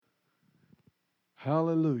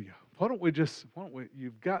Hallelujah.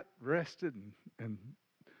 You've got rested and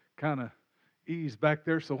kind of eased back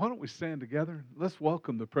there, so why don't we stand together? Let's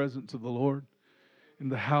welcome the presence of the Lord in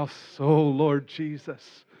the house. Oh, Lord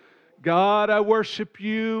Jesus. God, I worship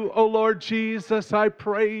you. Oh, Lord Jesus, I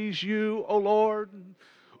praise you, oh, Lord.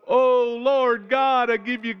 Oh, Lord God, I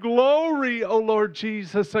give you glory. Oh, Lord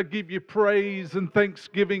Jesus, I give you praise and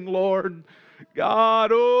thanksgiving, Lord.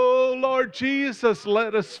 God, oh, Lord Jesus,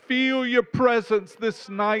 let us feel your presence this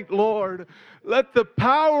night, Lord. Let the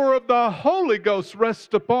power of the Holy Ghost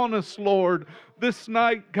rest upon us, Lord, this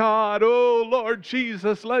night, God. Oh, Lord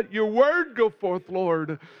Jesus, let your word go forth,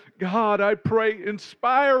 Lord. God, I pray,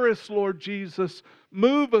 inspire us, Lord Jesus.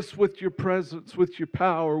 Move us with your presence, with your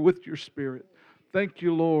power, with your spirit. Thank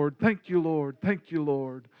you, Lord. Thank you, Lord. Thank you,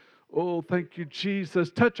 Lord. Oh, thank you,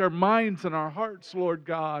 Jesus. Touch our minds and our hearts, Lord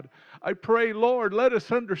God. I pray, Lord, let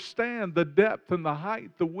us understand the depth and the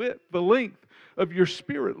height, the width, the length of your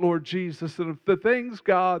Spirit, Lord Jesus, and of the things,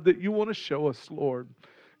 God, that you want to show us, Lord.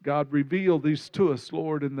 God, reveal these to us,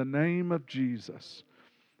 Lord, in the name of Jesus.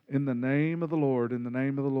 In the name of the Lord, in the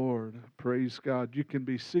name of the Lord. Praise God. You can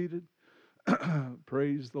be seated.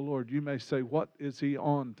 Praise the Lord. You may say, what is he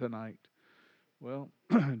on tonight? Well,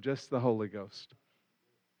 just the Holy Ghost.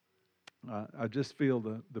 I just feel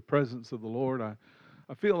the presence of the Lord. I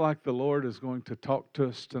feel like the Lord is going to talk to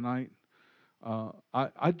us tonight.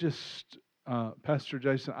 Pastor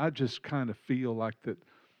Jason, I just kind of feel like that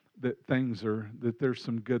there's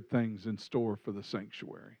some good things in store for the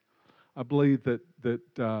sanctuary. I believe that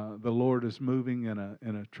the Lord is moving in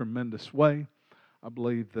a tremendous way. I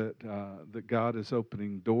believe that God is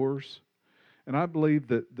opening doors, and I believe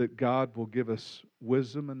that God will give us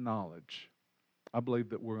wisdom and knowledge. I believe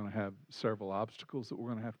that we're going to have several obstacles that we're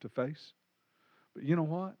going to have to face. But you know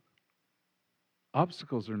what?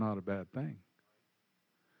 Obstacles are not a bad thing,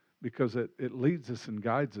 because it leads us and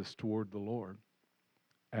guides us toward the Lord.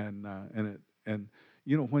 And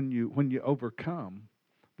you know, when you overcome,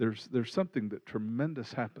 there's something that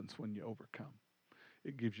tremendous happens when you overcome.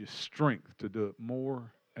 It gives you strength to do it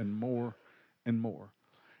more and more and more.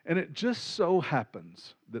 And it just so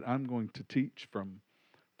happens that I'm going to teach from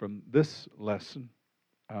this lesson,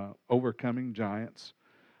 Overcoming Giants.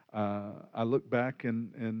 I look back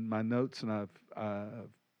in my notes, and I've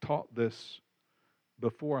taught this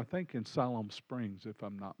before, I think in Siloam Springs, if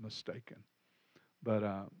I'm not mistaken. But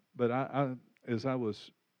I as I was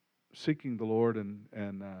seeking the Lord,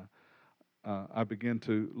 and I began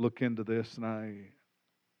to look into this, and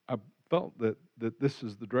I felt that this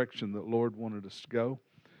is the direction that the Lord wanted us to go.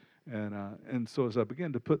 And so as I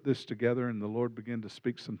began to put this together, and the Lord began to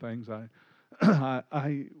speak some things,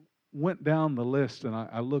 I went down the list, and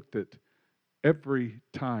I looked at every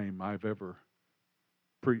time I've ever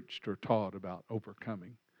preached or taught about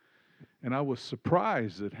overcoming. And I was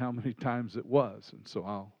surprised at how many times it was. And so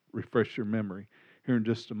I'll refresh your memory here in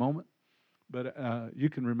just a moment. But you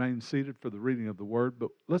can remain seated for the reading of the Word.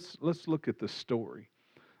 But let's look at the story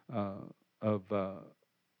of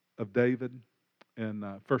David in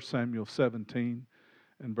 1 Samuel 17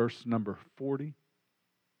 and verse number 40.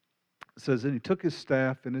 It says, "And he took his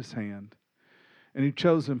staff in his hand, and he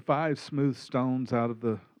chose him 5 smooth stones out of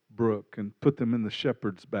the brook, and put them in the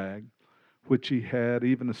shepherd's bag, which he had,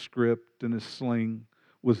 even a scrip, and his sling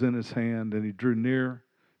was in his hand, and he drew near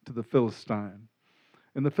to the Philistine.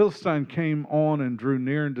 And the Philistine came on and drew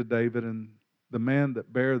near unto David, and the man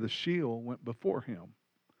that bare the shield went before him.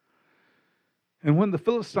 And when the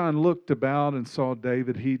Philistine looked about and saw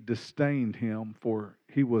David, he disdained him, for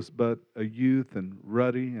he was but a youth, and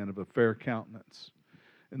ruddy, and of a fair countenance.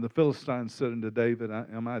 And the Philistine said unto David,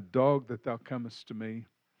 Am I a dog that thou comest to me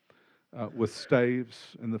with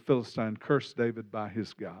staves? And the Philistine cursed David by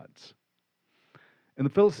his gods. And the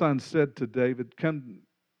Philistine said to David, Come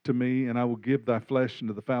to me, and I will give thy flesh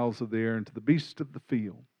unto the fowls of the air, and to the beasts of the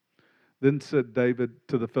field. Then said David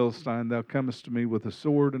to the Philistine, Thou comest to me with a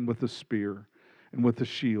sword, and with a spear, and with a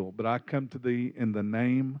shield. But I come to thee in the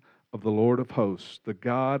name of the Lord of hosts, the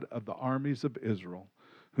God of the armies of Israel,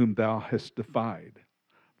 whom thou hast defied.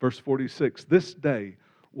 Verse 46, This day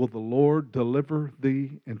will the Lord deliver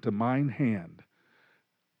thee into mine hand.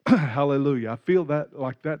 Hallelujah. I feel that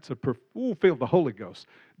like that's feel the Holy Ghost.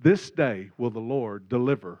 This day will the Lord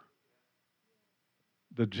deliver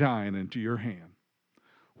the giant into your hand.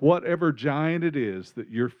 Whatever giant it is that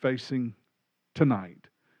you're facing tonight,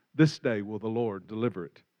 this day will the Lord deliver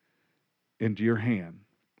it into your hand.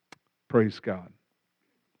 Praise God.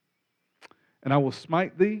 And I will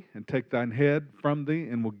smite thee, and take thine head from thee,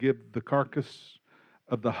 and will give the carcass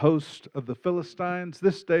of the host of the Philistines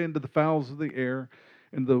this day unto the fowls of the air,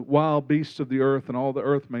 and the wild beasts of the earth, and all the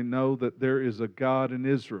earth may know that there is a God in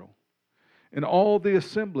Israel. And all the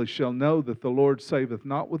assembly shall know that the Lord saveth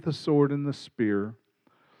not with the sword and the spear,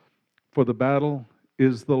 for the battle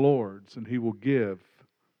is the Lord's, and he will give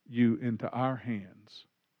you into our hands.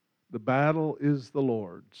 The battle is the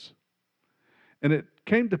Lord's. And it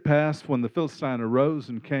came to pass, when the Philistine arose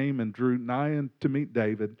and came and drew nigh to meet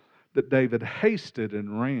David, that David hasted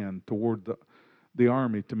and ran toward the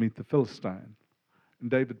army to meet the Philistine. And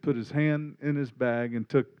David put his hand in his bag and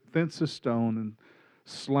took thence a stone and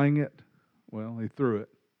slang it. Well, he threw it.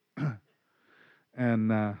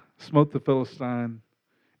 And smote the Philistine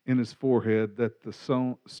in his forehead, that the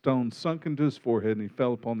stone sunk into his forehead, and he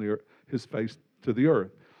fell upon his face to the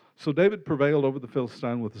earth. So David prevailed over the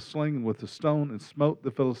Philistine with a sling and with a stone, and smote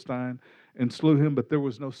the Philistine and slew him. But there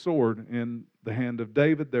was no sword in the hand of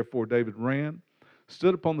David. Therefore David ran,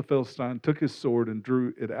 stood upon the Philistine, took his sword, and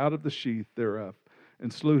drew it out of the sheath thereof,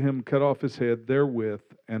 and slew him, cut off his head therewith.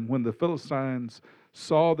 And when the Philistines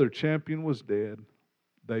saw their champion was dead,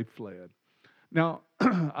 they fled. Now,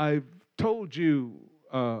 I've told you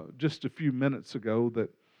just a few minutes ago that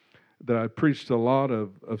I preached a lot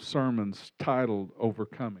of sermons titled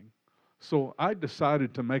Overcoming. So I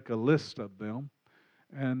decided to make a list of them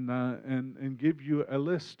and give you a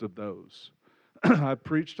list of those. I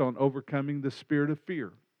preached on overcoming the spirit of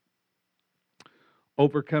fear,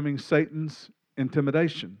 overcoming Satan's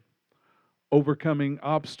intimidation, overcoming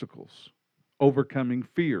obstacles, overcoming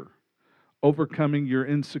fear, overcoming your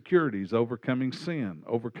insecurities, overcoming sin,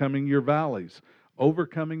 overcoming your valleys,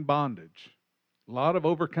 overcoming bondage. A lot of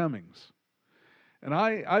overcomings. And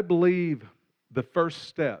I believe the first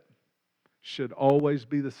step should always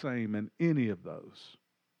be the same in any of those.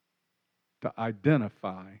 To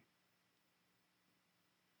identify.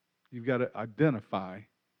 You've got to identify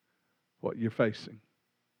what you're facing.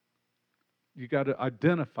 You've got to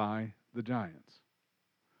identify the giants.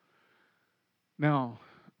 Now,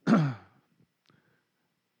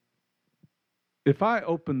 if I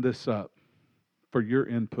open this up for your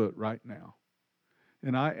input right now,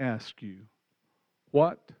 and I ask you,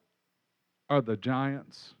 what are the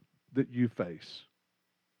giants that you face?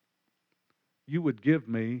 You would give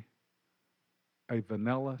me a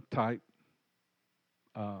vanilla type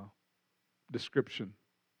description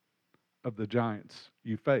of the giants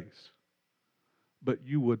you face. But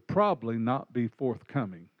you would probably not be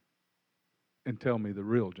forthcoming and tell me the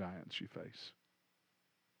real giants you face.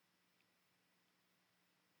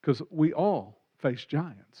 Because we all face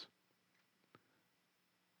giants.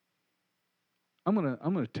 I'm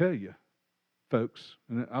gonna tell you, folks,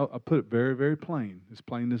 and I'll put it very, very plain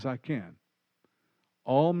as I can.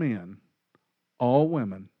 All men, all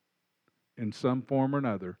women, in some form or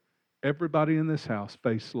another, everybody in this house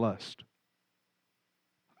face lust.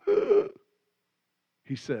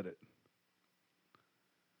 He said it.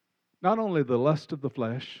 Not only the lust of the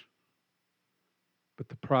flesh, but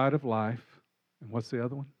the pride of life. And what's the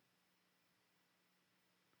other one?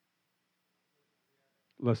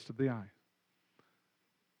 Lust of the eye.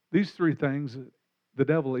 These three things, the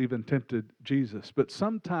devil even tempted Jesus. But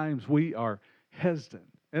sometimes we are hesitant.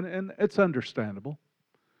 And it's understandable.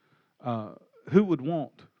 Who would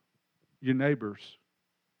want your neighbors,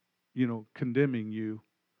 condemning you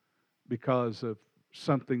because of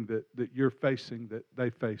something that you're facing that they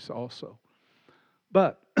face also?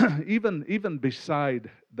 But even beside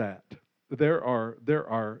that, there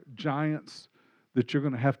are giants that you're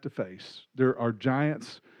going to have to face. There are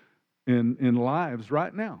giants in lives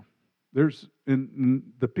right now. There's in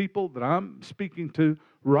the people that I'm speaking to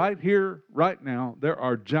right here, right now, there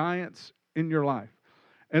are giants in your life.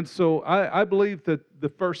 And so I believe that the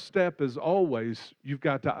first step is always you've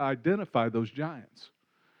got to identify those giants.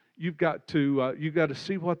 You've got to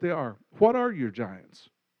see what they are. What are your giants?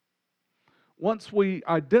 Once we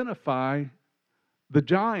identify the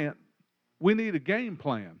giant, we need a game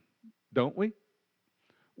plan, don't we?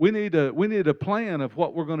 We need a plan of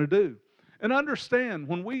what we're going to do. And understand,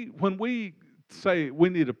 when we say we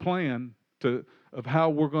need a plan of how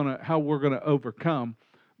we're going to overcome,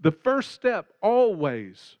 the first step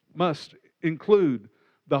always must include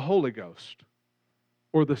the Holy Ghost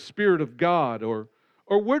or the Spirit of God, or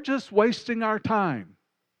we're just wasting our time.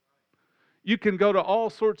 You can go to all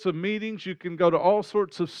sorts of meetings. You can go to all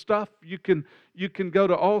sorts of stuff. You can go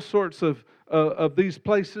to all sorts of these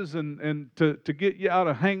places and to get you out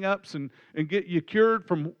of hang-ups and get you cured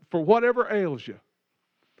for whatever ails you.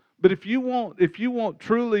 But if you want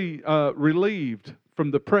truly relieved from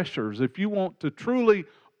the pressures, if you want to truly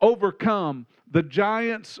overcome the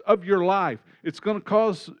giants of your life, it's going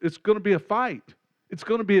to be a fight. It's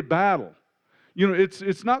going to be a battle. You know,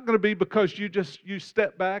 it's not going to be because you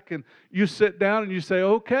step back and you sit down and you say,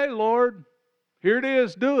 "Okay, Lord, here it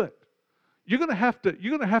is, do it." You're going to have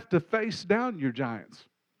to face down your giants.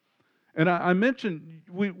 And I mentioned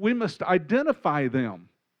we must identify them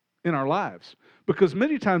in our lives, because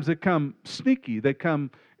many times they come sneaky, they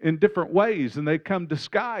come in different ways, and they come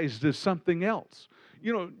disguised as something else.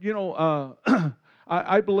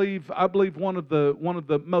 I believe one of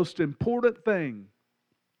the most important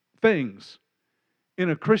things in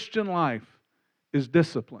a Christian life is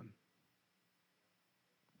discipline.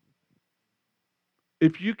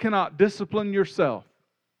 If you cannot discipline yourself,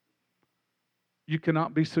 you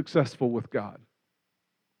cannot be successful with God.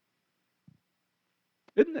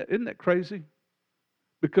 Isn't that crazy?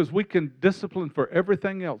 Because we can discipline for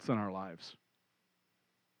everything else in our lives.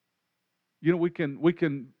 You know, we can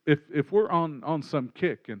if we're on some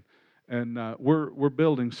kick and we're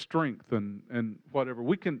building strength and whatever,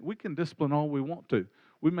 we can discipline all we want to.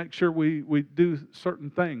 We make sure we do certain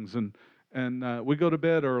things and we go to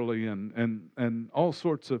bed early and all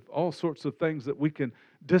sorts of things that we can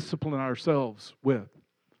discipline ourselves with.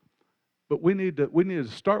 But we need to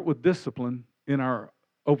start with discipline in our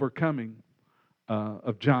overcoming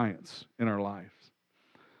of giants in our lives.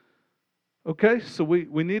 Okay, so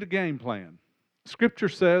we need a game plan. Scripture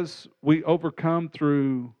says we overcome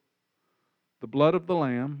through the blood of the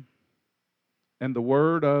Lamb and the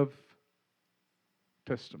word of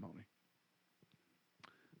testimony.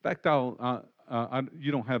 In fact,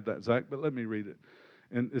 you don't have that, Zach, but let me read it.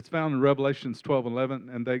 And it's found in Revelations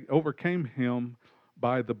 12:11. And they overcame him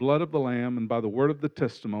by the blood of the Lamb and by the word of the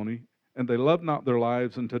testimony, and they loved not their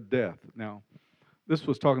lives unto death. Now, this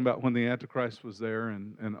was talking about when the Antichrist was there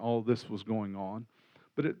and all this was going on.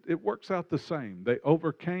 But it works out the same. They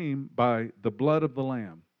overcame by the blood of the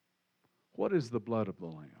Lamb. What is the blood of the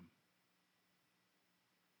Lamb?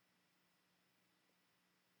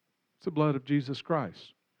 It's the blood of Jesus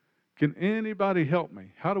Christ. Can anybody help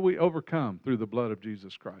me? How do we overcome through the blood of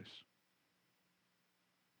Jesus Christ?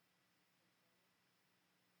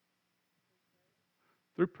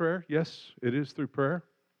 Through prayer, yes, it is through prayer.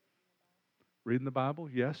 Reading the Bible,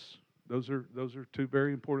 yes. Those are two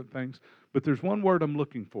very important things. But there's one word I'm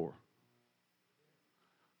looking for.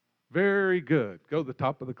 Very good. Go to the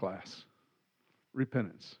top of the class.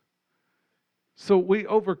 Repentance. So we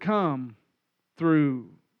overcome through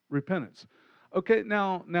repentance. Okay,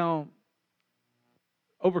 now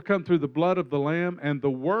overcome through the blood of the Lamb and the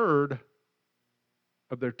word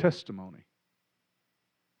of their testimony.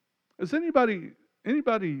 Does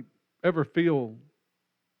anybody ever feel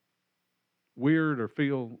weird or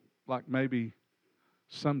feel like maybe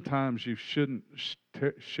sometimes you shouldn't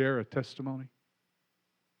share a testimony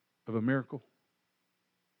of a miracle?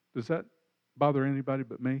 Does that bother anybody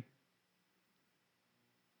but me?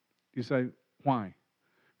 You say, why?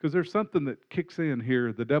 Because there's something that kicks in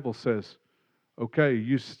here. The devil says, okay,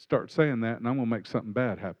 you start saying that and I'm going to make something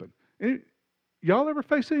bad happen. Y'all ever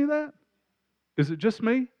face any of that? Is it just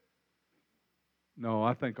me? No,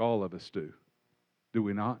 I think all of us do. Do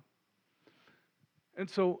we not? And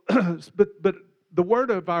so, but the word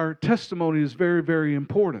of our testimony is very, very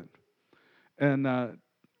important. And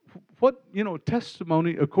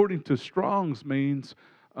testimony, according to Strong's, means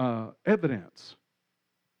evidence.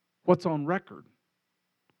 What's on record.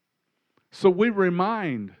 So we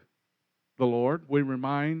remind the Lord, we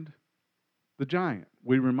remind the giant,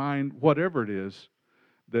 we remind whatever it is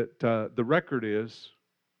that the record's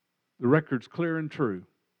clear and true.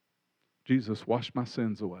 Jesus washed my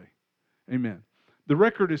sins away. Amen. The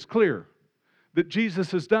record is clear that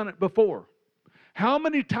Jesus has done it before. How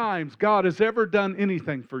many times God has ever done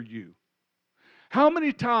anything for you? How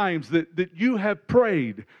many times that you have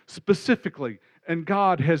prayed specifically and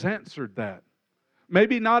God has answered that?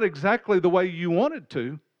 Maybe not exactly the way you wanted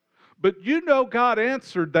to, but you know God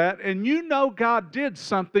answered that and you know God did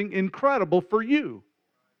something incredible for you.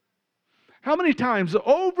 How many times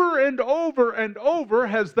over and over and over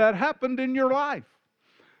has that happened in your life?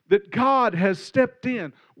 That God has stepped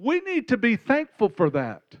in. We need to be thankful for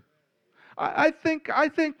that. I think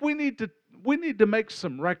we need to make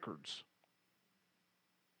some records.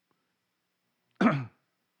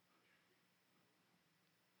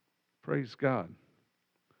 Praise God.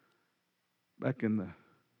 Back in the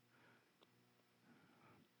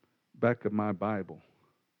back of my Bible,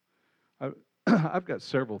 I've got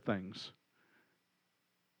several things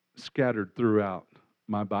scattered throughout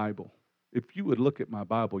my Bible. If you would look at my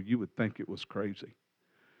Bible, you would think it was crazy.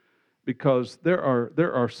 Because there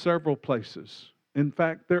are several places. In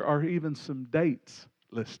fact, there are even some dates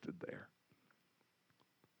listed there.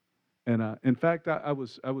 And in fact, I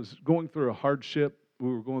was going through a hardship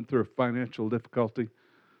We were going through a financial difficulty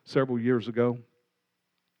several years ago,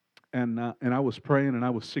 and I was praying and I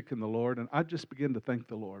was seeking the Lord, and I just began to thank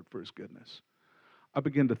the Lord for His goodness. I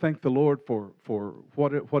began to thank the Lord for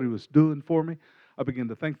what He was doing for me. I began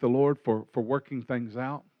to thank the Lord for working things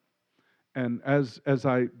out. And as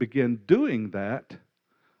I began doing that,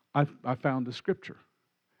 I found the scripture.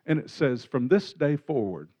 And it says, "From this day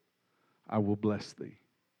forward, I will bless thee."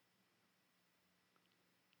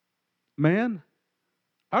 Man,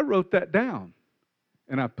 I wrote that down.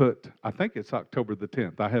 And I think it's October the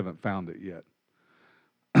 10th. I haven't found it yet.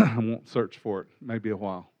 I won't search for it, maybe a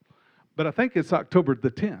while. But I think it's October the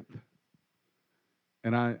 10th.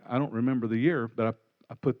 And I don't remember the year, but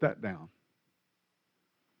I put that down.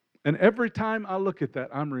 And every time I look at that,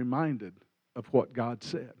 I'm reminded of what God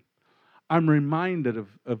said. I'm reminded of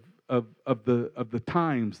the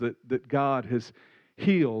times that God has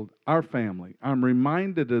healed our family. I'm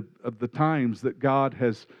reminded of the times that God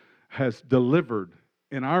has delivered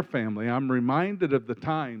in our family. I'm reminded of the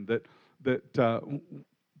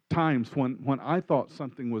times when I thought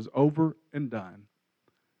something was over and done,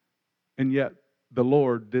 and yet the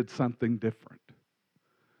Lord did something different.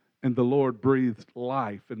 And the Lord breathed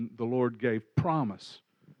life, and the Lord gave promise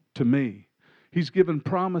to me. He's given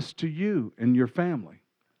promise to you and your family.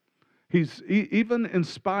 He's even in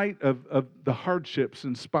spite of the hardships,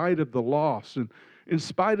 in spite of the loss, and in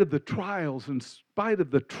spite of the trials, in spite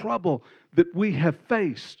of the trouble that we have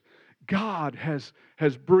faced, God has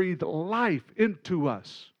breathed life into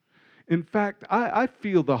us. In fact, I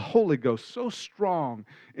feel the Holy Ghost so strong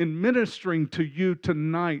in ministering to you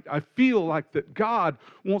tonight. I feel like that God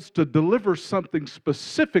wants to deliver something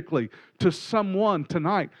specifically to someone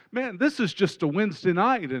tonight. Man, this is just a Wednesday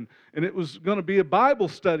night, and it was going to be a Bible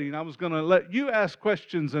study, and I was going to let you ask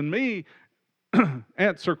questions and me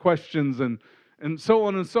answer questions and so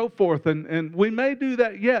on and so forth. And we may do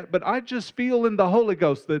that yet, but I just feel in the Holy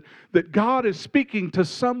Ghost that God is speaking to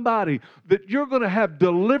somebody, that you're going to have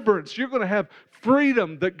deliverance, you're going to have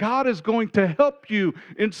freedom, that God is going to help you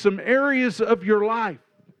in some areas of your life.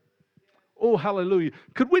 Oh, hallelujah.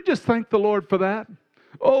 Could we just thank the Lord for that?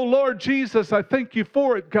 Oh, Lord Jesus, I thank you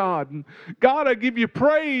for it, God. And God, I give you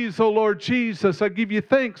praise, oh, Lord Jesus. I give you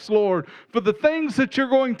thanks, Lord, for the things that you're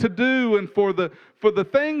going to do, and for the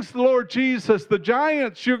things, Lord Jesus, the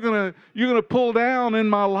giants you're going to pull down in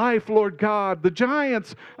my life, Lord God. The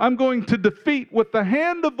giants I'm going to defeat with the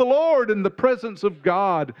hand of the Lord in the presence of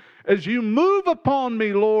God as you move upon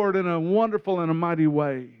me, Lord, in a wonderful and a mighty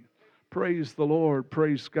way. Praise the Lord.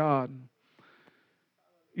 Praise God.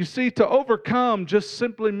 You see, to overcome just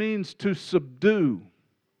simply means to subdue,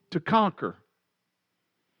 to conquer,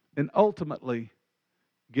 and ultimately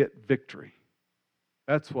get victory.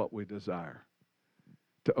 That's what we desire,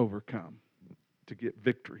 to overcome, to get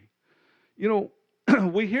victory. You know,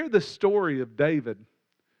 we hear the story of David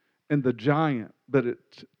and the giant, but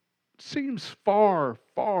it seems far,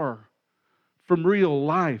 far from real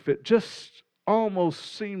life. It just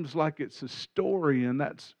almost seems like it's a story, and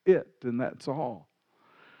that's it, and that's all.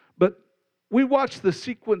 But we watch the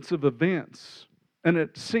sequence of events, and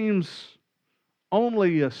it seems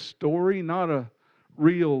only a story, not a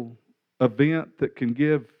real event that can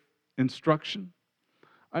give instruction.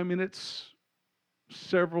 I mean, it's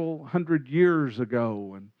several hundred years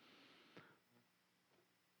ago, and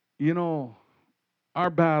you know,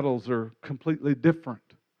 our battles are completely different.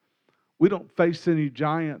 We don't face any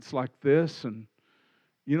giants like this, and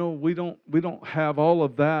you know, we don't have all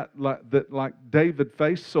of that like David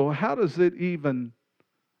faced. So how does it even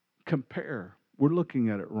compare? We're looking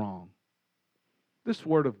at it wrong. This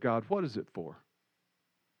Word of God, what is it for?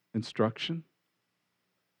 Instruction?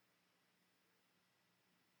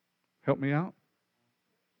 Help me out?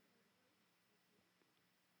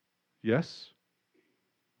 Yes?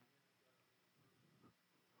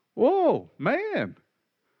 Whoa, man.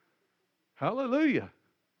 Hallelujah.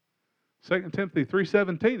 2 Timothy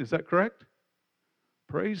 3:17, is that correct?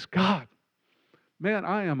 Praise God. Man,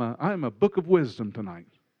 I am a book of wisdom tonight,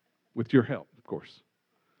 with your help, of course.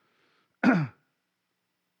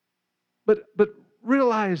 But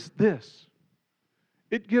realize this.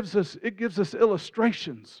 It gives us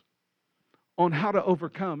illustrations on how to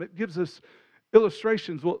overcome. It gives us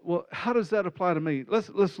illustrations. Well, how does that apply to me?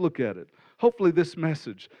 Let's look at it. Hopefully this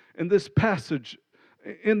message and this passage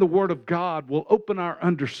in the Word of God will open our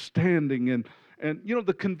understanding. And you know,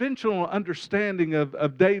 the conventional understanding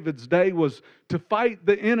of David's day was to fight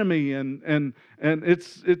the enemy, and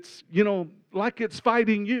it's you know, like it's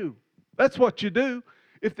fighting you. That's what you do.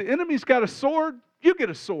 If the enemy's got a sword, you get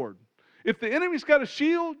a sword. If the enemy's got a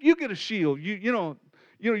shield, you get a shield. You know,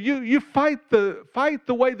 You fight the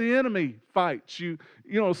way the enemy fights.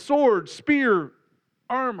 Sword, spear,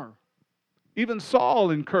 armor. Even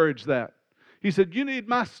Saul encouraged that. He said, "You need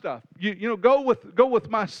my stuff. Go with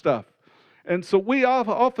my stuff." And so we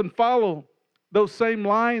often follow those same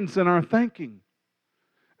lines in our thinking,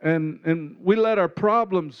 and we let our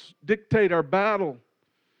problems dictate our battle,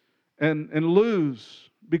 and lose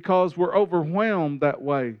because we're overwhelmed that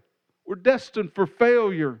way. We're destined for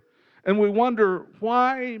failure, and we wonder,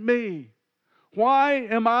 why me? Why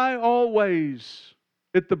am I always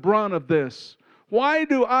at the brunt of this? Why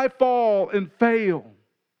do I fall and fail?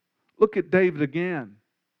 Look at David again.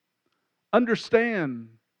 Understand,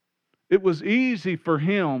 it was easy for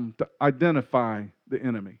him to identify the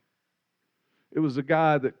enemy. It was a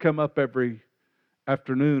guy that come up every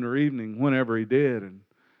afternoon or evening, whenever he did,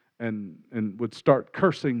 and would start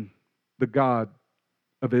cursing the God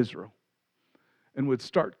of Israel, and would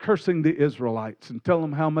start cursing the Israelites and tell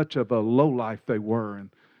them how much of a lowlife they were,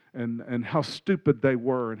 and how stupid they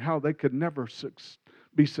were, and how they could never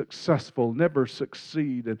be successful, never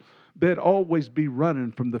succeed, and they'd always be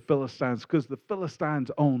running from the Philistines because the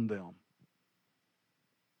Philistines owned them.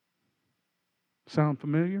 Sound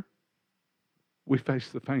familiar? We face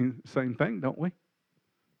the same thing, don't we?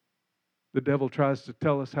 The devil tries to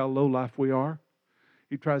tell us how low life we are.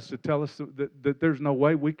 He tries to tell us that there's no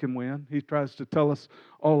way we can win. He tries to tell us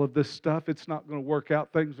all of this stuff. It's not going to work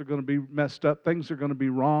out. Things are going to be messed up. Things are going to be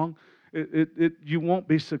wrong. You won't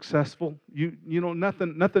be successful.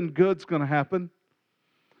 Nothing good's going to happen.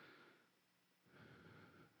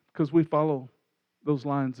 Because we follow those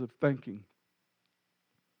lines of thinking.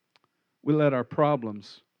 We let our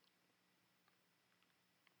problems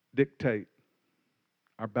dictate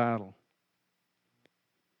our battle.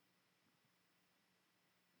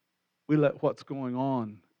 We let what's going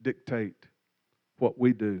on dictate what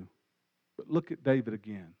we do. But look at David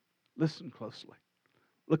again. Listen closely.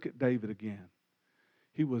 Look at David again.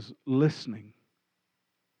 He was listening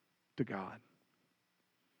to God.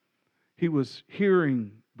 He was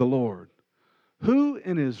hearing the Lord. Who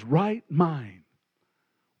in his right mind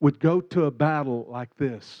would go to a battle like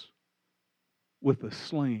this with a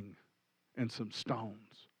sling and some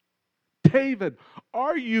stones? David,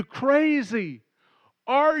 are you crazy?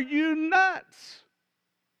 Are you nuts?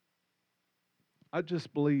 I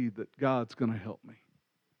just believe that God's going to help me.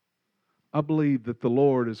 I believe that the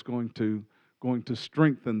Lord is going to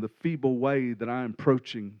strengthen the feeble way that I am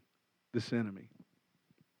approaching this enemy.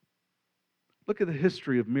 Look at the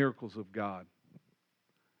history of miracles of God.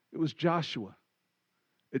 It was Joshua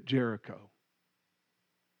at Jericho.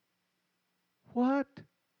 What?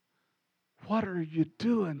 What are you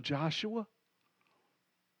doing, Joshua?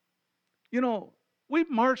 We've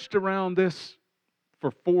marched around this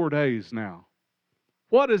for 4 days now.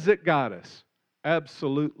 What has it got us?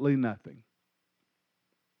 Absolutely nothing.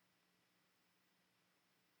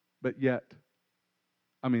 But yet,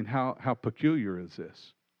 how peculiar is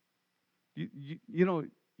this? You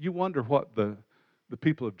wonder what the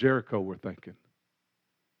people of Jericho were thinking.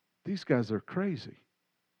 These guys are crazy.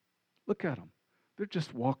 Look at them. They're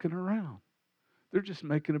just walking around. They're just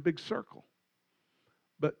making a big circle.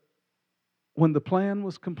 But when the plan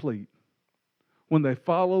was complete, when they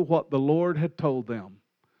followed what the Lord had told them,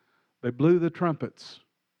 they blew the trumpets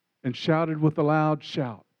and shouted with a loud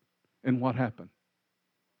shout. And what happened?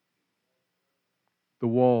 The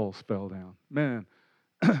walls fell down. Man,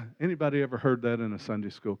 anybody ever heard that in a Sunday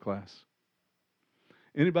school class?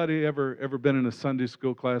 Anybody ever been in a Sunday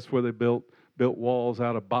school class where they built walls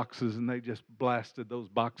out of boxes and they just blasted those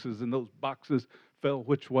boxes and those boxes fell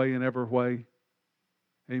which way and every way?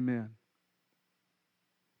 Amen.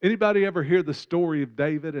 Anybody ever hear the story of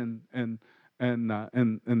David and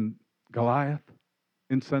Goliath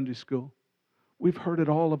in Sunday school? We've heard it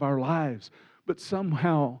all of our lives, but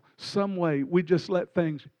somehow, some way, we just let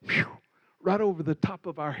things right over the top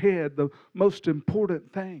of our head, the most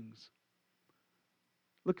important things.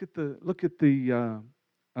 Look at the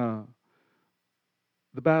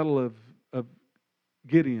battle of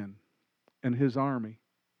Gideon and his army.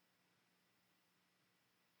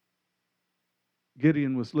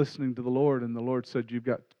 Gideon was listening to the Lord, and the Lord said, "You've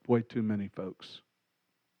got way too many folks."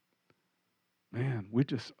 Man, we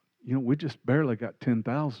just barely got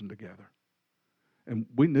 10,000 together. And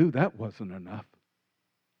we knew that wasn't enough.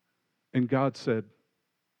 And God said,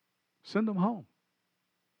 "Send them home.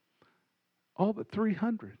 All but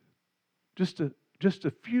 300. Just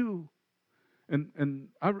a few." And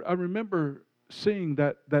I remember seeing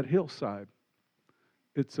that hillside.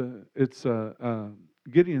 It's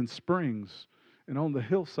Gideon Springs, and on the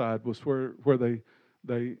hillside was where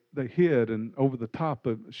they hid, and over the top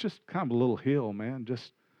of it's just kind of a little hill, man.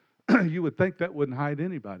 Just you would think that wouldn't hide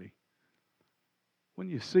anybody. When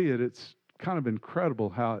you see it, it's kind of incredible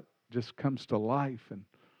how it just comes to life,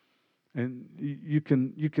 and you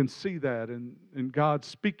can see that, and God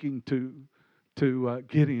speaking to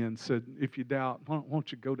Gideon said, if you doubt, why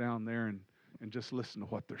don't you go down there and just listen to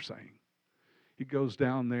what they're saying. He goes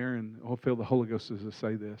down there, and I feel the Holy Ghost as I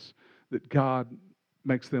say this, that God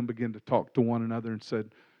makes them begin to talk to one another and said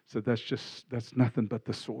that's nothing but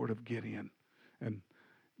the sword of Gideon. And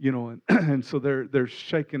and so they're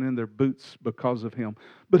shaking in their boots because of him.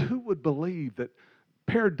 But who would believe that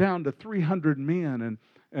pared down to 300 men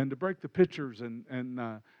and to break the pitchers and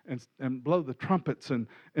blow the trumpets and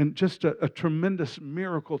just a tremendous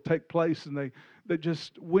miracle take place, and they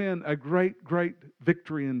just win a great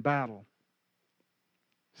victory in battle.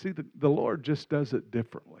 See, the Lord just does it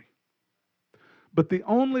differently. But the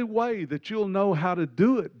only way that you'll know how to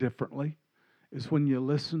do it differently is when you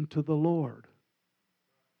listen to the Lord.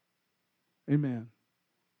 Amen.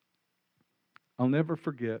 I'll never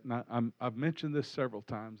forget, and I've mentioned this several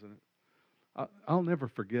times, and I'll never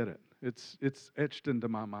forget it. It's etched into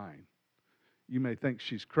my mind. You may think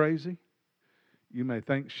she's crazy. You may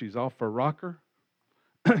think she's off her rocker.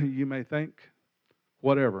 You may think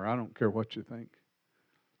whatever. I don't care what you think.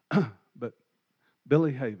 But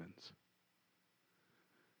Billy Havens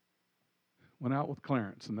went out with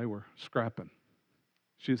Clarence, and they were scrapping.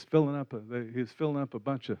 He was filling up a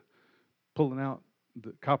bunch of, pulling out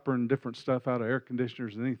the copper and different stuff out of air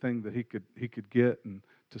conditioners and anything that he could get and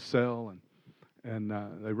to sell, and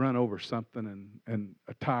they run over something, and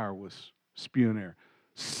a tire was spewing air,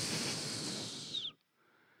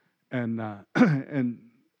 and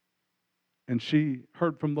she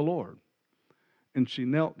heard from the Lord, and she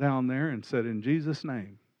knelt down there and said, in Jesus'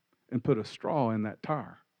 name, and put a straw in that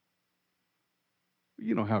tire.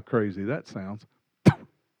 You know how crazy that sounds.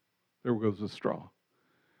 There goes the straw.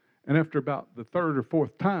 And after about the third or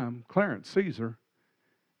fourth time, Clarence sees her,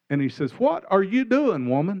 and he says, what are you doing,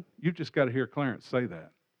 woman? You just got to hear Clarence say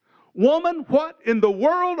that. Woman, what in the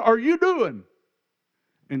world are you doing?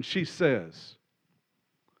 And she says,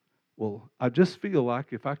 well, I just feel like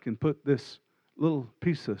if I can put this little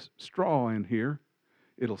piece of straw in here,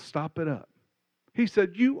 it'll stop it up. He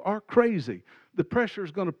said, you are crazy. The pressure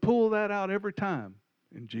is going to pull that out every time.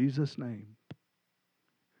 In Jesus' name.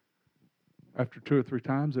 After 2 or 3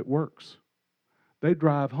 times, it works. They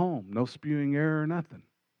drive home. No spewing air or nothing.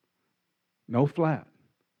 No flat.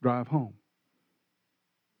 Drive home.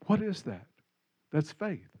 What is that? That's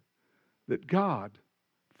faith. That God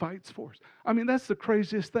fights for us. I mean, that's the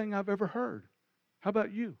craziest thing I've ever heard. How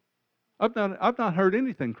about you? I've not heard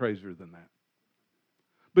anything crazier than that.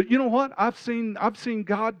 But you know what? I've seen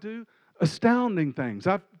God do astounding things.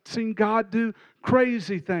 I've seen God do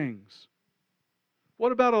crazy things.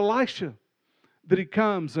 What about Elisha? That he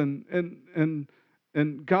comes and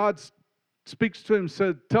God speaks to him and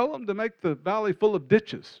said, tell them to make the valley full of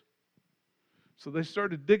ditches. So they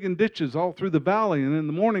started digging ditches all through the valley, and in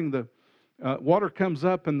the morning the water comes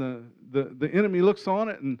up, and the enemy looks on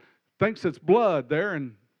it and thinks it's blood there,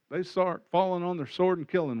 and they start falling on their sword and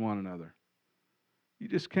killing one another. You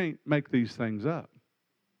just can't make these things up.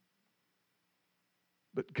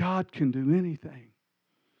 But God can do anything.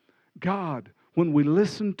 God, when we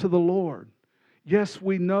listen to the Lord, yes,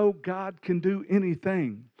 we know God can do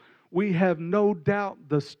anything. We have no doubt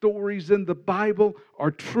the stories in the Bible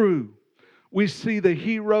are true. We see the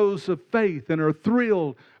heroes of faith and are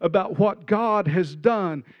thrilled about what God has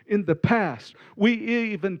done in the past. We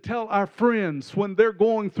even tell our friends when they're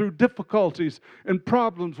going through difficulties and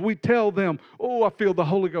problems, we tell them, oh, I feel the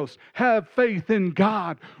Holy Ghost. Have faith in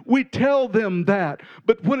God. We tell them that.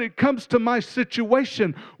 But when it comes to my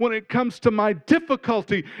situation, when it comes to my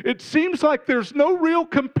difficulty, it seems like there's no real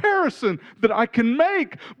comparison that I can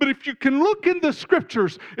make. But if you can look in the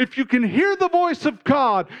Scriptures, if you can hear the voice of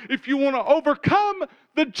God, if you want to overcome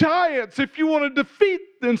the giants, if you want to defeat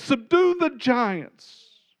and subdue the giants.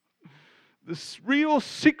 The real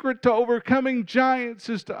secret to overcoming giants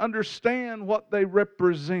is to understand what they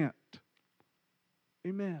represent.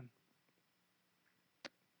 Amen.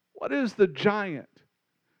 What is the giant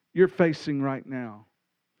you're facing right now?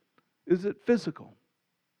 Is it physical?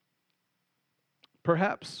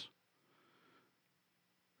 Perhaps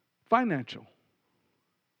financial?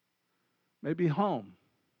 Maybe home?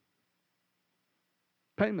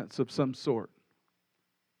 Payments of some sort?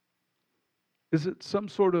 Is it some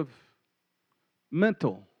sort of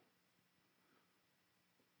mental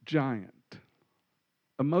giant?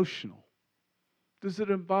 Emotional? Does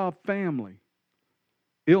it involve family?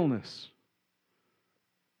 Illness?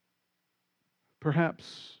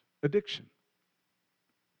 perhaps addiction?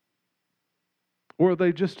 Or are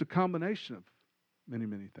they just a combination of many,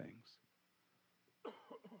 many things?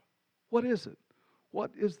 What is it?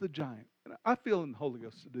 What is the giant? And I feel in the Holy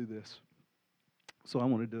Ghost to do this, so I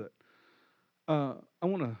want to do it. I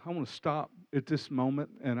want to stop at this moment,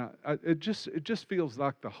 and it just feels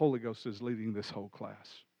like the Holy Ghost is leading this whole class.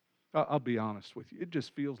 I'll be honest with you. It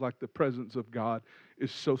just feels like the presence of God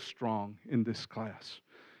is so strong in this class.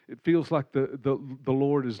 It feels like the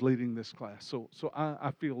Lord is leading this class. So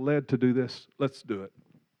I feel led to do this. Let's do it.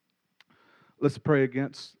 Let's pray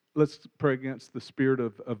against the spirit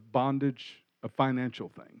of bondage of financial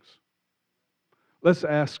things. Let's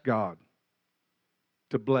ask God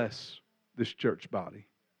to bless this church body.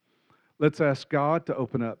 Let's ask God to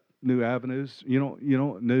open up new avenues,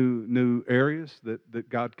 new areas that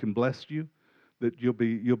God can bless you, that you'll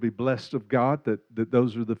be blessed of God, that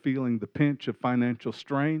those are the pinch of financial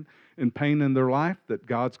strain and pain in their life, that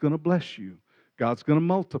God's going to bless you. God's going to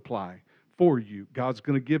multiply for you. God's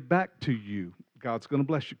going to give back to you. God's going to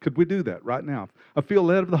bless you. Could we do that right now? I feel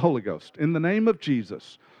led of the Holy Ghost. In the name of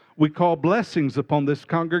Jesus, we call blessings upon this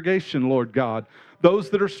congregation, Lord God. Those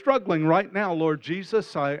that are struggling right now, Lord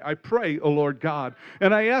Jesus, I pray, oh Lord God.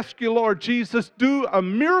 And I ask you, Lord Jesus, do a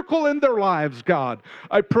miracle in their lives, God.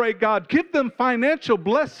 I pray, God, give them financial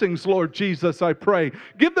blessings, Lord Jesus, I pray.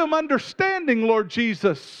 Give them understanding, Lord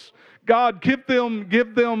Jesus. God, give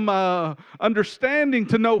them understanding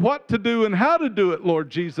to know what to do and how to do it, Lord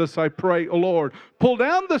Jesus, I pray, oh Lord. Pull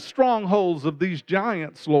down the strongholds of these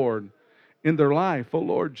giants, Lord, in their life, oh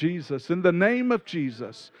Lord Jesus, in the name of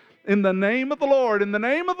Jesus, in the name of the Lord, in the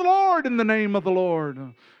name of the Lord, in the name of the Lord.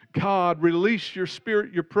 God, release your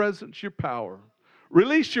spirit, your presence, your power.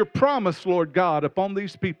 Release your promise, Lord God, upon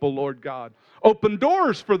these people, Lord God. Open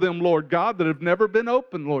doors for them, Lord God, that have never been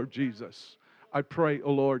opened, Lord Jesus. I pray,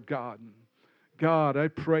 oh Lord God. God, I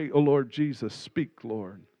pray, oh Lord Jesus, speak,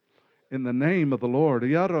 Lord, in the name of the Lord. In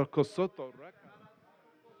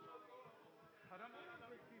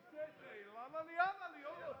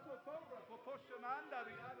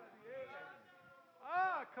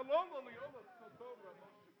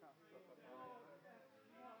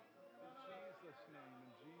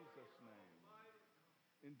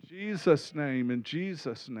Jesus' name, in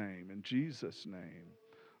Jesus' name, in Jesus' name.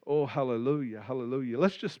 Oh, hallelujah, hallelujah.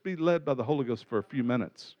 Let's just be led by the Holy Ghost for a few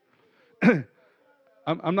minutes. I'm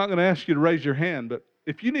not going to ask you to raise your hand, but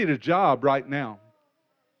if you need a job right now,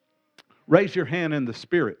 raise your hand in the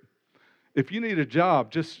Spirit. If you need a job,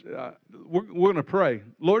 just we're going to pray.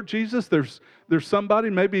 Lord Jesus, there's somebody,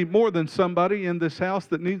 maybe more than somebody in this house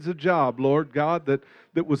that needs a job, Lord God, that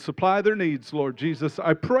would supply their needs, Lord Jesus.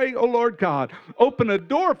 I pray, oh Lord God, open a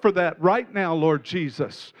door for that right now, Lord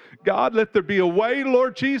Jesus. God, let there be a way,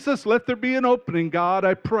 Lord Jesus. Let there be an opening, God,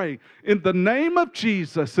 I pray. In the name of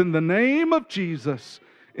Jesus, in the name of Jesus,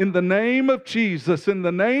 in the name of Jesus, in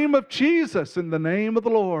the name of Jesus, in the name of the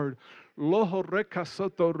Lord.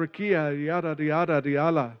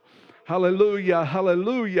 Hallelujah,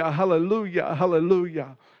 hallelujah, hallelujah,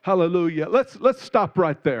 hallelujah, hallelujah. Let's stop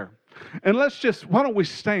right there. And why don't we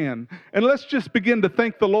stand and let's just begin to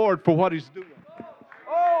thank the Lord for what He's doing.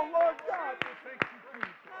 Oh, Lord God, we thank you,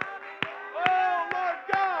 Jesus. Oh, Lord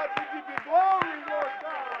God, we give you glory, Lord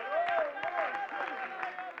God.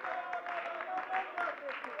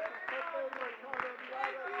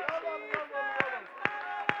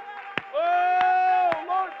 Oh,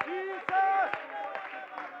 Lord Jesus.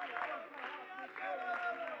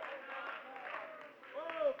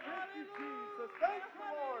 Oh, thank you, Jesus. Thank you,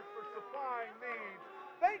 Lord, for supplying needs.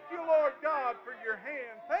 Thank you, Lord God, for your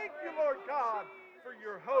hand. Thank you, Lord God, for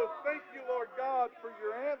your hope. Thank you, Lord God, for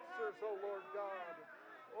your answers, oh Lord God.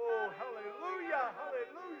 Oh, hallelujah,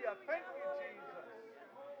 hallelujah. Thank you, Jesus.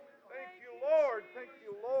 Thank you, Lord. Thank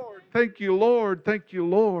you, Lord. Thank you, Lord. Thank you,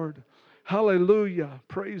 Lord. Hallelujah.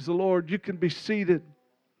 Praise the Lord. You can be seated.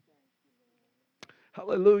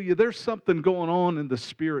 Hallelujah. There's something going on in the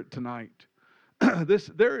Spirit tonight.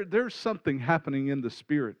 There's something happening in the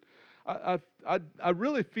Spirit. I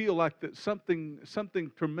really feel like that something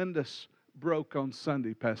tremendous broke on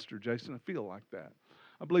Sunday, Pastor Jason. I feel like that.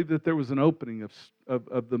 I believe that there was an opening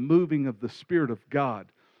of the moving of the Spirit of God.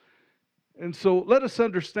 And so let us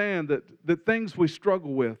understand that things we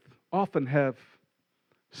struggle with often have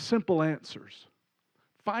simple answers.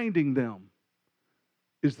 Finding them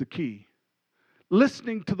is the key.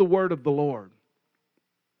 Listening to the word of the Lord.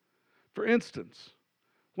 For instance,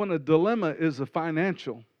 when a dilemma is a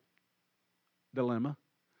financial dilemma,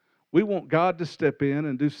 we want God to step in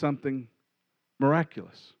and do something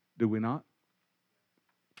miraculous, do we not?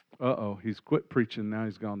 Uh-oh, he's quit preaching, now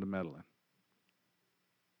he's gone to meddling.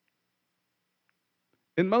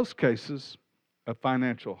 In most cases of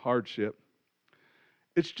financial hardship,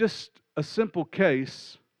 it's just a simple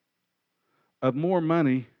case of more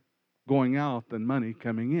money going out than money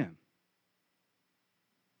coming in.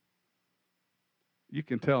 You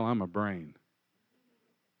can tell I'm a brain.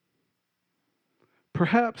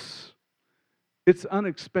 Perhaps it's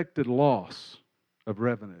unexpected loss of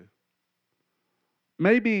revenue.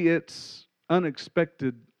 Maybe it's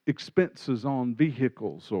unexpected expenses on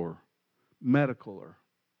vehicles or medical or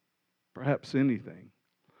perhaps anything.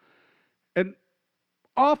 And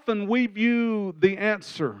often we view the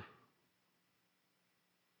answer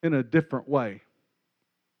in a different way.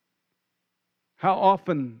 How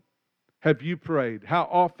often have you prayed? How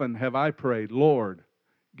often have I prayed, Lord,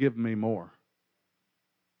 give me more?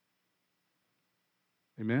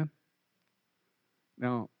 Amen?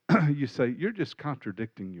 Now, you say, you're just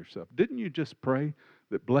contradicting yourself. Didn't you just pray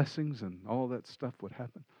that blessings and all that stuff would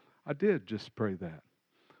happen? I did just pray that.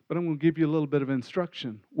 But I'm going to give you a little bit of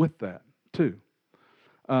instruction with that, too.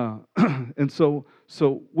 And so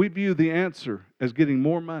we view the answer as getting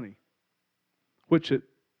more money, which it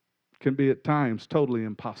can be at times totally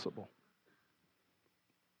impossible.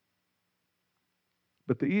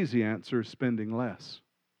 But the easy answer is spending less.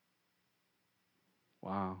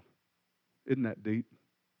 Wow. Isn't that deep?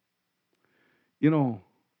 You know,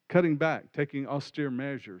 cutting back, taking austere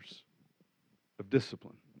measures of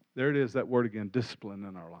discipline. There it is, that word again, discipline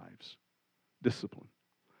in our lives. Discipline.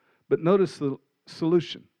 But notice the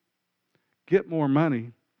solution. Get more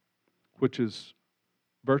money, which is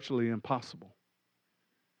virtually impossible.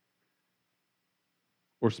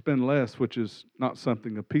 Or spend less, which is not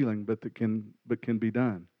something appealing, but can be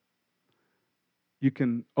done. You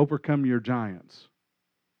can overcome your giants,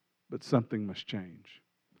 but something must change.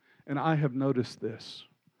 And I have noticed this.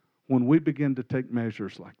 When we begin to take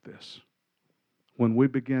measures like this, when we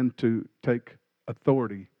begin to take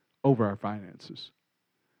authority over our finances,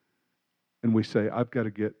 and we say, I've got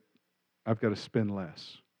to spend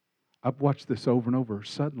less. I've watched this over and over.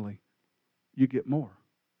 Suddenly, you get more.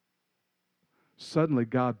 Suddenly,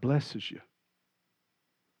 God blesses you.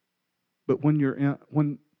 But when you're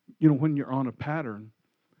on a pattern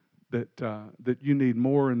that you need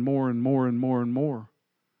more and more and more and more and more,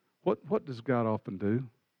 what does God often do?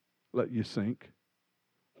 Let you sink.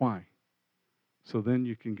 Why? So then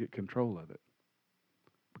you can get control of it.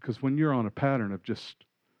 Because when you're on a pattern of just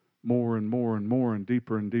more and more and more and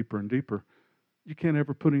deeper and deeper and deeper, you can't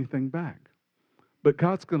ever put anything back. But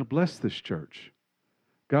God's going to bless this church.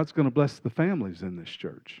 God's going to bless the families in this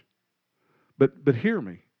church. But hear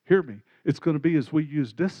me. It's going to be as we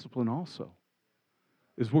use discipline also.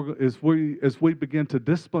 As we begin to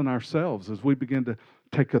discipline ourselves, as we begin to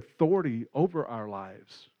take authority over our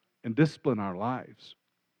lives and discipline our lives.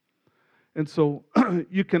 And so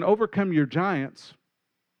you can overcome your giants,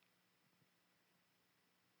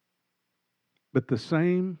 but the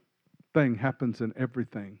same thing happens in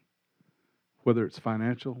everything, whether it's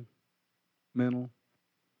financial, mental,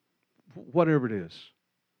 whatever it is.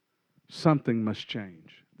 Something must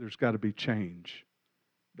change. There's got to be change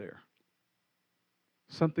there.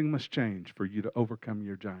 Something must change for you to overcome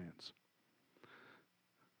your giants.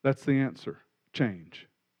 That's the answer. Change.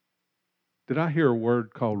 Did I hear a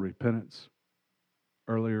word called repentance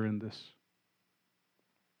earlier in this?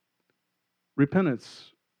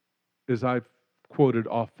 Repentance, as I've quoted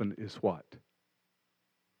often, is what?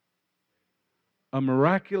 A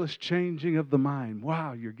miraculous changing of the mind.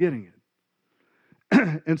 Wow, you're getting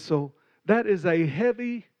it. And so that is a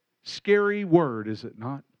heavy, scary word, is it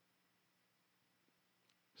not?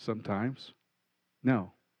 Sometimes.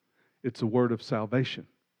 No. It's a word of salvation.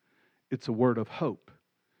 It's a word of hope.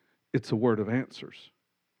 It's a word of answers.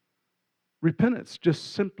 Repentance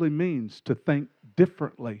just simply means to think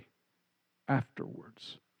differently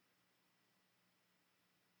afterwards.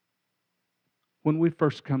 When we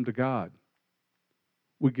first come to God,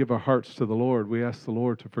 we give our hearts to the Lord. We ask the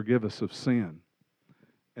Lord to forgive us of sin.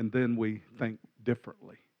 And then we think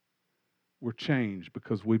differently. We're changed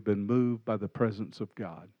because we've been moved by the presence of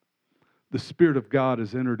God. The Spirit of God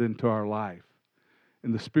has entered into our life.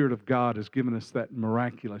 And the Spirit of God has given us that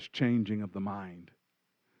miraculous changing of the mind.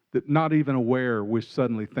 That not even aware, we're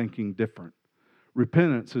suddenly thinking different.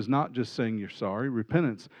 Repentance is not just saying you're sorry.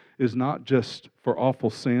 Repentance is not just for awful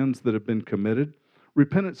sins that have been committed.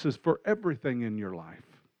 Repentance is for everything in your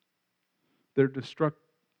life. They're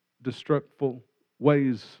destructive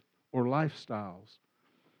ways or lifestyles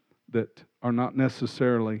that are not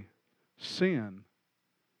necessarily sin,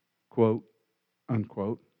 quote,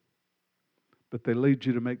 unquote, but they lead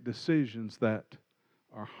you to make decisions that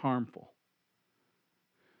are harmful.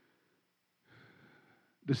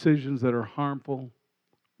 Decisions that are harmful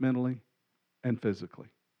mentally, and physically.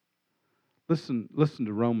 Listen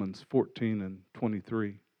to Romans 14 and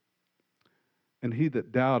 23. And he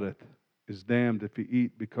that doubteth is damned if he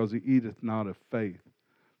eat, because he eateth not of faith.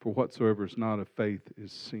 For whatsoever is not of faith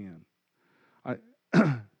is sin.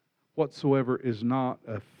 Whatsoever is not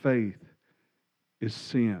of faith is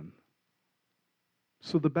sin.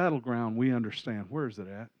 So the battleground, we understand, where is it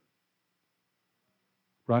at?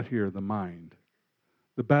 Right here, the mind.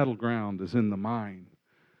 The battleground is in the mind.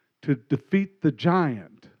 To defeat the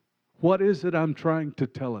giant, what is it I'm trying to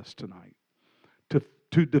tell us tonight?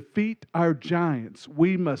 To defeat our giants,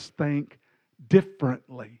 we must think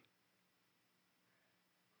differently.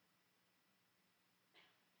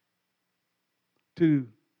 To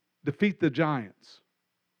defeat the giants,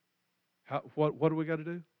 what do we got to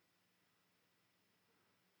do?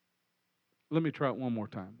 Let me try it one more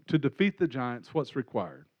time. To defeat the giants, what's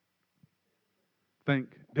required?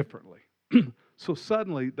 Think differently. So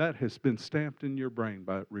suddenly that has been stamped in your brain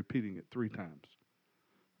by repeating it 3 times.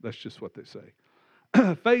 That's just what they say.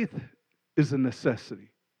 Faith is a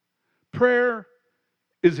necessity. Prayer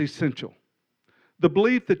is essential. The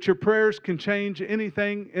belief that your prayers can change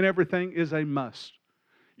anything and everything is a must.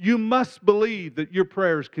 You must believe that your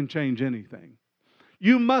prayers can change anything.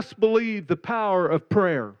 You must believe the power of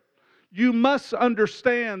prayer. You must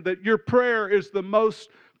understand that your prayer is the most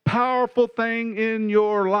powerful thing in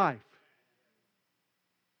your life.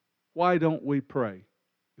 Why don't we pray?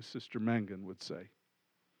 As Sister Mangan would say.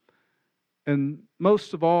 And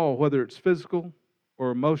most of all, whether it's physical or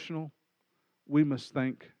emotional, we must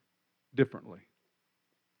think differently.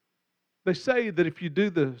 They say that if you do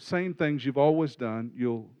the same things you've always done,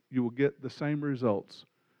 you will get the same results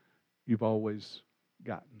you've always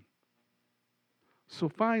gotten. So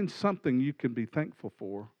find something you can be thankful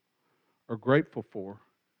for or grateful for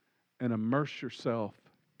and immerse yourself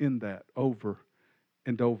in that over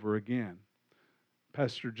and over again.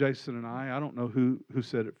 Pastor Jason and I don't know who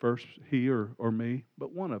said it first, he or me,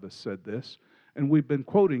 but one of us said this, and we've been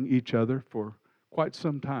quoting each other for quite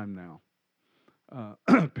some time now.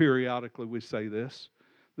 Periodically we say this: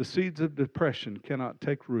 the seeds of depression cannot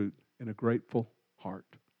take root in a grateful heart.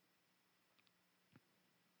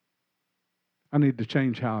 I need to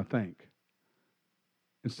change how I think.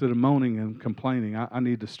 Instead of moaning and complaining, I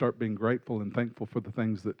need to start being grateful and thankful for the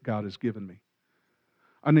things that God has given me.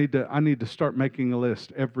 I need to start making a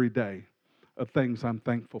list every day of things I'm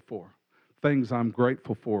thankful for, things I'm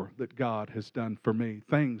grateful for that God has done for me,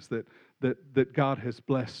 things that God has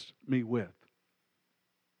blessed me with.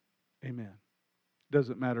 Amen.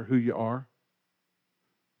 Doesn't matter who you are.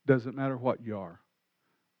 Doesn't matter what you are.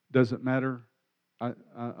 Doesn't matter.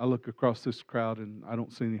 I look across this crowd and I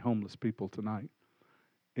don't see any homeless people tonight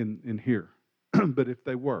in here. But if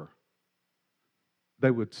they were, they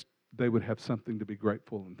would have something to be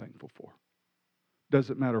grateful and thankful for.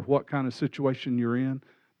 Doesn't matter what kind of situation you're in.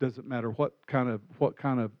 Doesn't matter what kind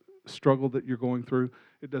of struggle that you're going through.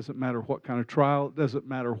 It doesn't matter what kind of trial. It doesn't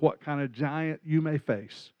matter what kind of giant you may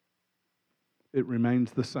face. It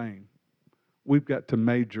remains the same. We've got to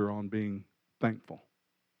major on being thankful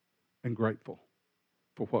and grateful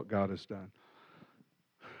for what God has done.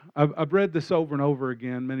 I've read this over and over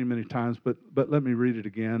again many, many times, but let me read it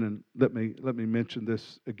again and let me mention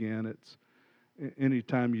this again. It's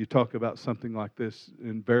anytime you talk about something like this,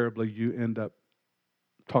 invariably you end up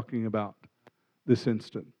talking about this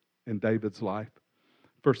instant in David's life.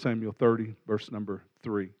 1 Samuel 30, verse number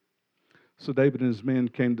 3. So David and his men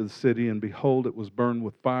came to the city, and behold, it was burned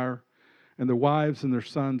with fire, and their wives and their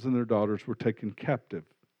sons and their daughters were taken captive.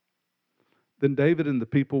 Then David and the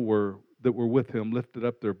people that were with him lifted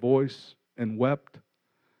up their voice and wept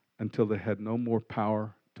until they had no more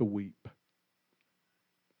power to weep.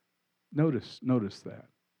 Notice that.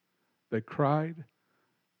 They cried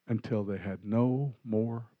until they had no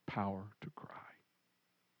more power to cry.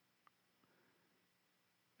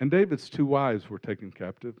 And David's 2 wives were taken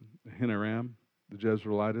captive, Ahinoam, the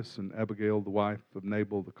Jezreelitess, and Abigail, the wife of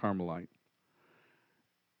Nabal, the Carmelite.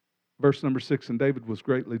 Verse number 6, and David was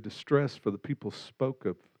greatly distressed, for the people spoke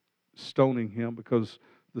of stoning him, because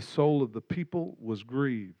the soul of the people was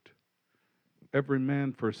grieved, every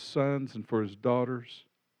man for his sons and for his daughters.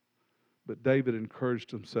 But David encouraged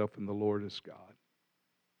himself in the Lord his God.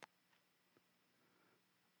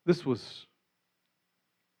 This was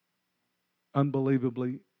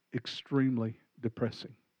unbelievably, extremely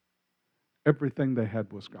depressing. Everything they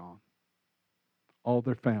had was gone. All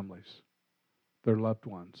their families, their loved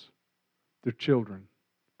ones, their children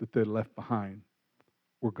that they'd left behind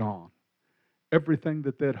were gone. Everything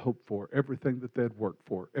that they'd hoped for, everything that they'd worked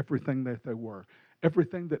for, everything that they were,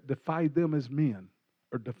 everything that defined them as men,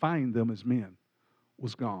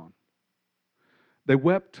 was gone. They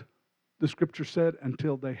wept, the scripture said,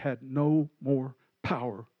 until they had no more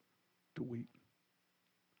power to weep.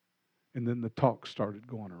 And then the talk started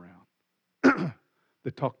going around.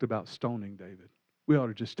 They talked about stoning David. We ought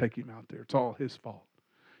to just take him out there. It's all his fault.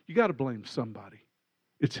 You got to blame somebody.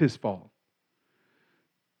 It's his fault.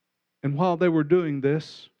 And while they were doing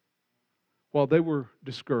this, while they were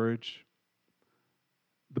discouraged,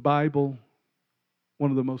 the Bible, one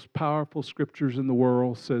of the most powerful scriptures in the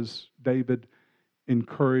world, says David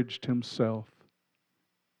encouraged himself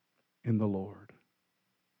in the Lord.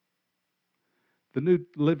 The New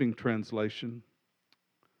Living Translation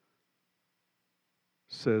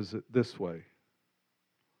says it this way: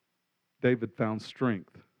 David found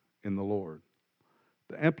strength in the Lord.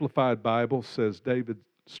 The Amplified Bible says David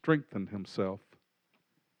strengthened himself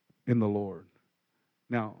in the Lord.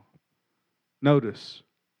 Now, notice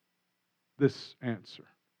this answer.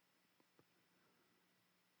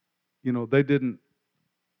 You know, they didn't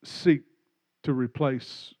seek to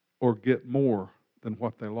replace or get more than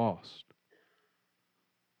what they lost.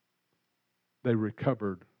 They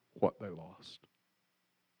recovered what they lost.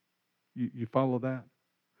 You follow that?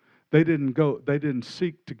 They didn't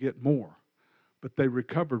seek to get more, but they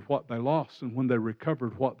recovered what they lost. And when they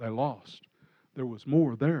recovered what they lost, there was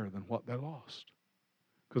more there than what they lost.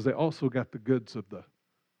 Because they also got the goods of the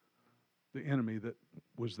enemy that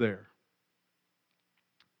was there.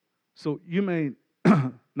 So you may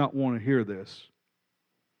not want to hear this,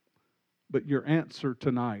 but your answer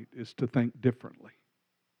tonight is to think differently.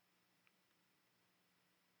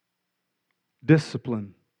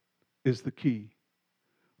 Discipline is the key,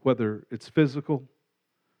 whether it's physical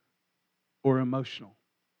or emotional.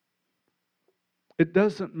 It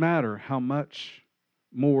doesn't matter how much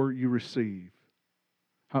more you receive,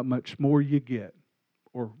 how much more you get,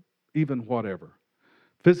 or even whatever,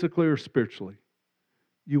 physically or spiritually.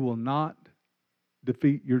 You will not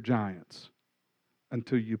defeat your giants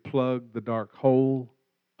until you plug the dark hole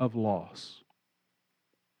of loss.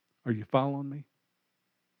 Are you following me?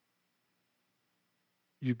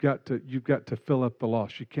 You've got to fill up the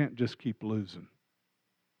loss. You can't just keep losing.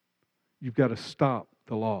 You've got to stop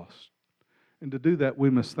the loss. And to do that,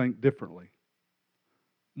 we must think differently.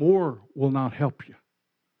 More will not help you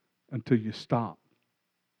until you stop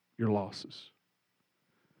your losses.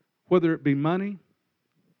 Whether it be money,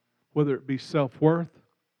 whether it be self-worth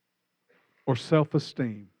or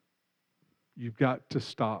self-esteem, you've got to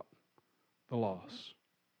stop the loss.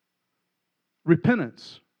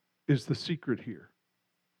 Repentance is the secret here.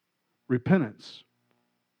 Repentance,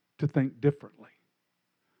 to think differently,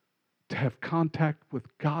 to have contact with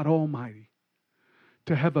God Almighty,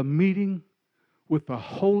 to have a meeting with the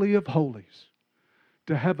Holy of Holies,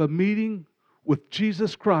 to have a meeting with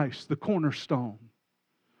Jesus Christ, the cornerstone,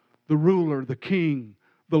 the ruler, the King,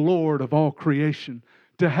 the Lord of all creation,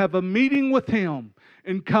 to have a meeting with Him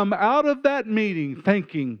and come out of that meeting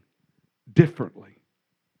thinking differently.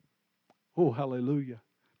 Oh, hallelujah.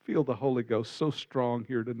 Feel the Holy Ghost so strong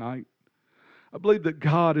here tonight. I believe that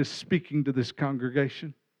God is speaking to this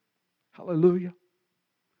congregation. Hallelujah.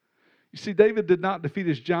 You see, David did not defeat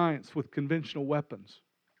his giants with conventional weapons.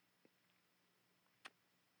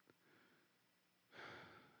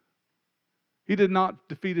 He did not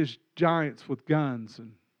defeat his giants with guns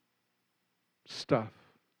and stuff.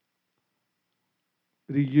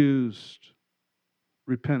 But he used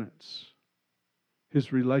repentance,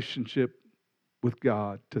 his relationship with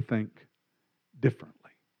God, to think differently.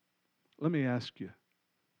 Let me ask you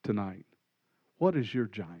tonight, what is your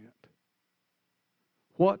giant?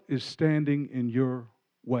 What is standing in your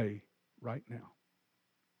way right now?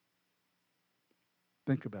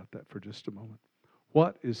 Think about that for just a moment.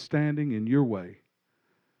 What is standing in your way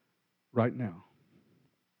right now?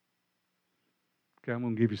 Okay, I'm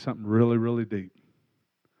going to give you something really, really deep.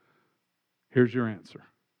 Here's your answer.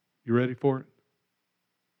 You ready for it?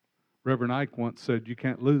 Reverend Ike once said, you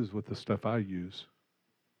can't lose with the stuff I use.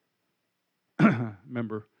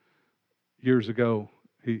 Remember, years ago,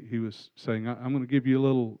 he was saying, I'm going to give you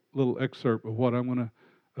a little excerpt of what I'm going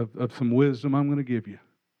to, of some wisdom I'm going to give you.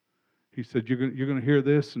 He said, you're going to hear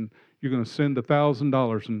this, and you're going to send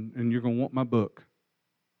 $1,000, and you're going to want my book.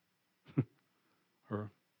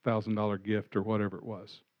 Or a $1,000 gift, or whatever it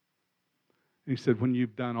was. And he said, when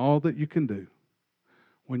you've done all that you can do,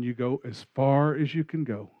 when you go as far as you can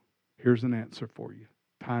go, here's an answer for you.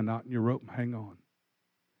 Tie a knot in your rope and hang on.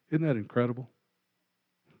 Isn't that incredible?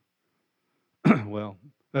 Well,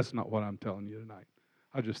 that's not what I'm telling you tonight.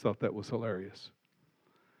 I just thought that was hilarious.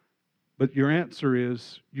 But your answer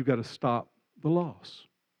is, you've got to stop the loss.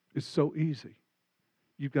 It's so easy.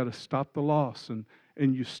 You've got to stop the loss. And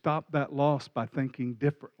And you stop that loss by thinking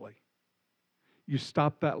differently. You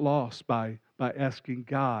stop that loss by asking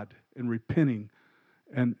God and repenting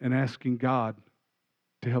and asking God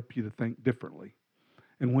to help you to think differently.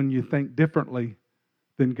 And when you think differently,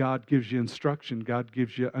 then God gives you instruction. God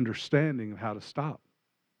gives you understanding of how to stop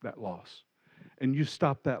that loss. And you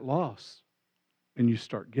stop that loss and you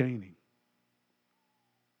start gaining.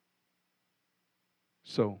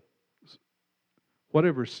 So,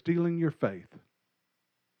 whatever's stealing your faith,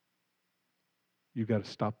 you got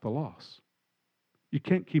to stop the loss. You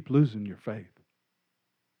can't keep losing your faith.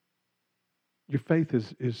 Your faith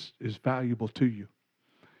is valuable to you.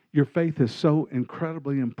 Your faith is so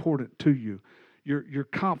incredibly important to you. Your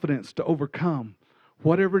confidence to overcome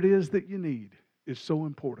whatever it is that you need is so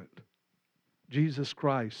important. Jesus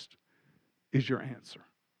Christ is your answer.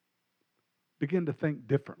 Begin to think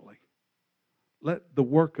differently. Let the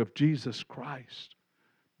work of Jesus Christ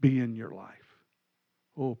be in your life.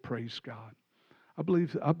 Oh, praise God. I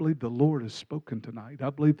believe the Lord has spoken tonight. I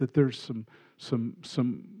believe that there's some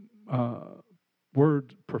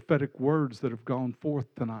prophetic words that have gone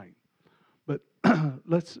forth tonight. But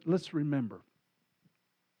let's remember,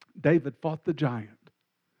 David fought the giant,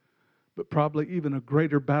 but probably even a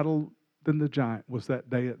greater battle than the giant was that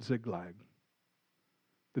day at Ziklag,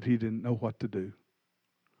 that he didn't know what to do.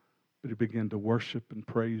 But he began to worship and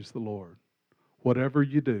praise the Lord. Whatever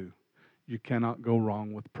you do, you cannot go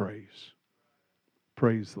wrong with praise.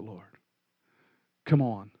 Praise the Lord. Come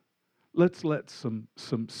on. Let's let some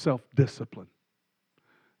self-discipline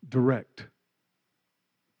direct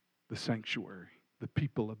the sanctuary, the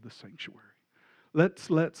people of the sanctuary. Let's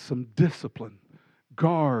let some discipline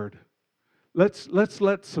guard. Let's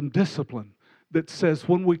let some discipline that says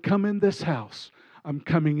when we come in this house, I'm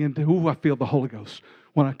coming into, I feel the Holy Ghost.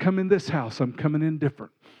 When I come in this house, I'm coming in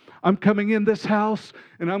different. I'm coming in this house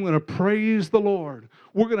and I'm going to praise the Lord.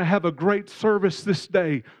 We're going to have a great service this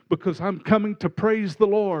day because I'm coming to praise the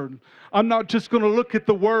Lord. I'm not just going to look at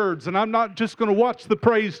the words and I'm not just going to watch the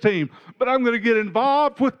praise team, but I'm going to get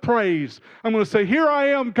involved with praise. I'm going to say, here I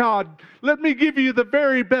am, God. Let me give you the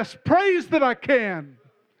very best praise that I can.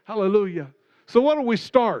 Hallelujah. So why don't we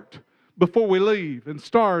start before we leave and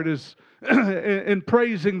start is in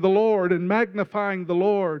praising the Lord and magnifying the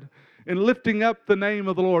Lord and lifting up the name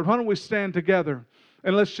of the Lord. Why don't we stand together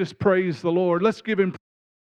and let's just praise the Lord. Let's give Him